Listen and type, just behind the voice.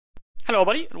Hello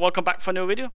everybody, and welcome back for a new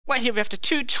video. Right here we have the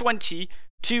 220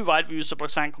 2-wide reusable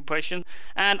sound compression,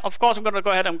 and of course I'm going to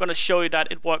go ahead and I'm going to show you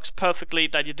that it works perfectly,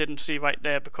 that you didn't see right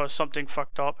there because something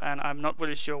fucked up and I'm not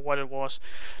really sure what it was.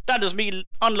 That is me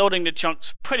unloading the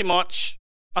chunks pretty much,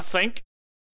 I think.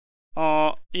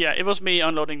 Yeah, it was me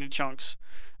unloading the chunks.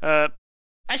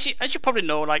 As you probably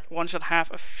know, like one should have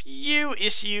a few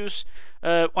issues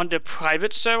on the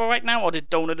private server right now, or the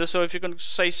donator server if you're going to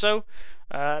say so.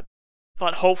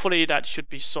 But hopefully that should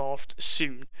be solved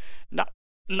soon.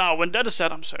 Now when that is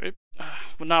said, I'm sorry.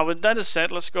 Now when that is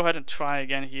said, let's go ahead and try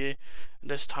again here. And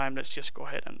this time, let's just go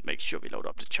ahead and make sure we load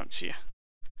up the chunks here,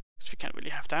 because we can't really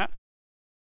have that.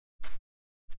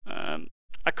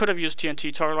 I could have used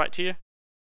TNT toggle right here,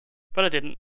 but I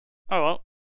didn't. Oh well.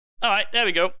 All right, there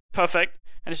we go. Perfect.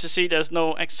 And as you see, there's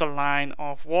no extra line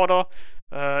of water.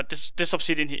 This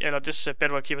obsidian here, this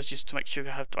bedrock here was just to make sure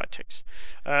you have the right text.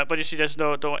 But you see, there's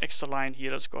no extra line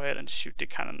here. Let's go ahead and shoot the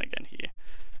cannon again here.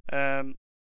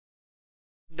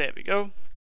 There we go.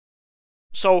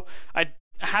 So I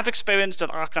have experienced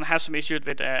that Archon has some issues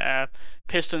with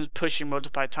pistons pushing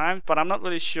multiple times, but I'm not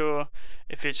really sure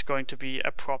if it's going to be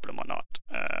a problem or not.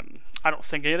 I don't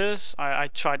think it is. I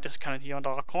tried this cannon here on the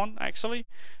Archon actually.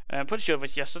 I'm pretty sure it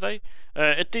was yesterday.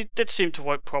 It did seem to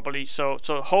work properly, so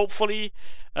hopefully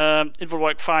it will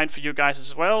work fine for you guys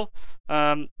as well.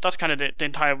 That's kind of the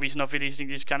entire reason of releasing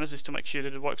these cannons, is to make sure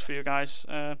that it works for you guys.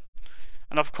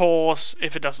 And of course,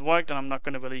 if it doesn't work, then I'm not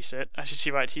going to release it. As you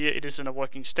see right here, it is in a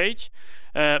working stage,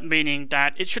 meaning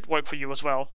that it should work for you as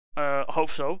well. Hope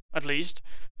so, at least.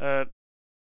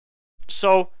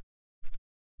 So,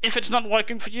 if it's not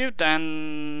working for you,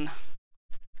 then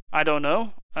I don't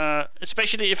know.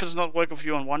 Especially if it's not working for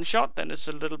you on one shot, then it's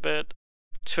a little bit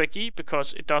tricky,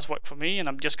 because it does work for me, and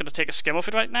I'm just going to take a skim of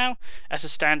it right now, as it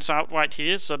stands out right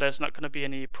here, so there's not going to be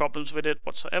any problems with it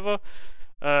whatsoever.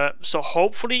 So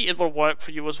hopefully it will work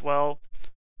for you as well.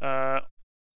 But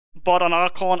on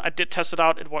Archon, I did test it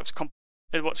out. It works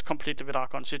completely with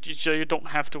Archon, so you don't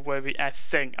have to worry a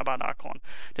thing about Archon.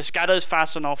 The scatter is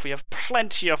fast enough. We have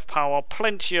plenty of power,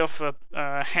 plenty of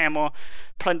hammer,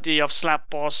 plenty of slap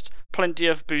burst, plenty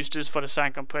of boosters for the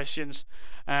sound compressions,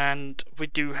 and we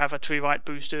do have a 3-wide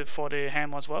booster for the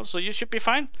hammer as well, so you should be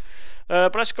fine.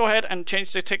 But let's go ahead and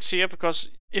change the text here, because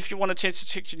if you want to change the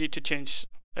text, you need to change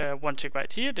one tick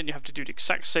right here. Then you have to do the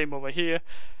exact same over here,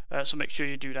 so make sure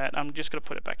you do that. I'm just going to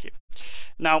put it back here.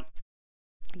 Now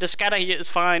the scatter here is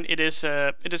fine. It is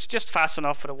just fast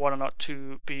enough for the water not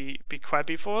to be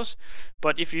crappy for us.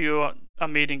 But if you are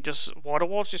meeting just water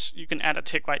walls, you can add a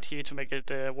tick right here to make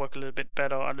it work a little bit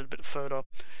better, a little bit further.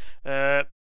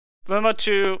 Remember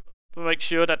to make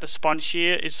sure that the sponge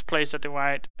here is placed at the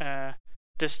right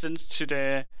distance to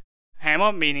the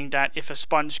hammer, meaning that if a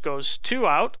sponge goes 2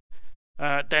 out,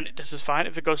 then this is fine.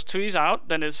 If it goes 3 out,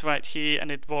 then it's right here,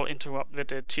 and it will interrupt with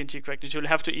the TNT correctly. So you'll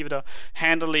have to either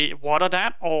handily water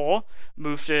that or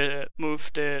move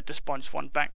the sponge one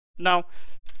back. Now,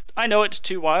 I know it's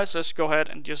 2 wires. Let's go ahead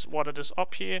and just water this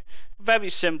up here. Very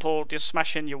simple. Just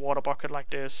smash in your water bucket like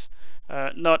this.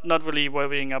 Not really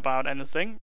worrying about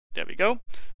anything. There we go.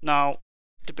 Now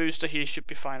the booster here should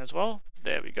be fine as well.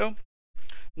 There we go.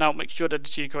 Now make sure that the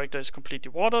TNT corrector is completely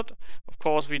watered. Of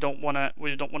course, we don't want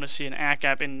to see an air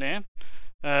gap in there.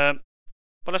 But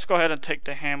let's go ahead and take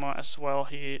the hammer as well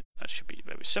here. That should be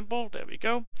very simple. There we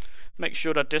go. Make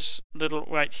sure that this little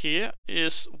right here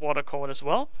is water covered as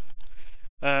well.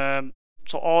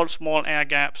 So all small air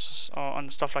gaps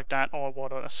and stuff like that are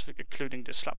water, including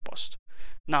the slap bust.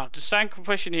 Now the sound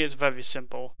compression here is very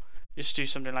simple. Just do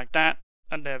something like that,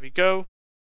 and there we go.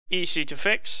 Easy to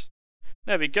fix.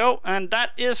 There we go, and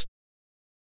that is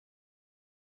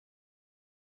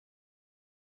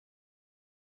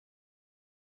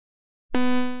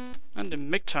and the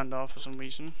mic turned off for some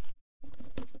reason.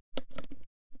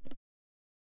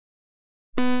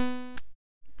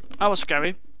 That was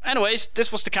scary. Anyways,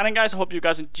 this was the cannon, guys. I hope you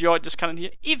guys enjoyed this cannon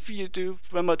here. If you do,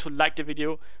 remember to like the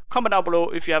video, comment down below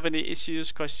if you have any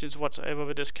issues, questions, whatsoever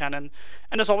with this cannon.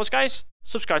 And as always, guys,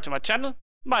 subscribe to my channel.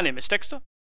 My name is Dexter,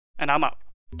 and I'm out.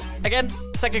 Again,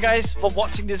 thank you guys for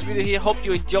watching this video here. Hope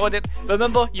you enjoyed it.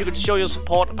 Remember, you can show your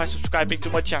support by subscribing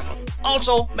to my channel.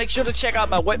 Also, make sure to check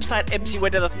out my website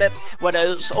mcweather.net, where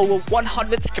there's over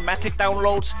 100 schematic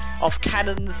downloads of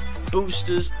cannons,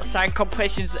 boosters, sound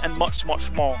compressions, and much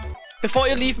more. Before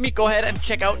you leave me, go ahead and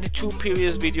check out the 2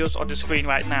 previous videos on the screen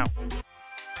right now.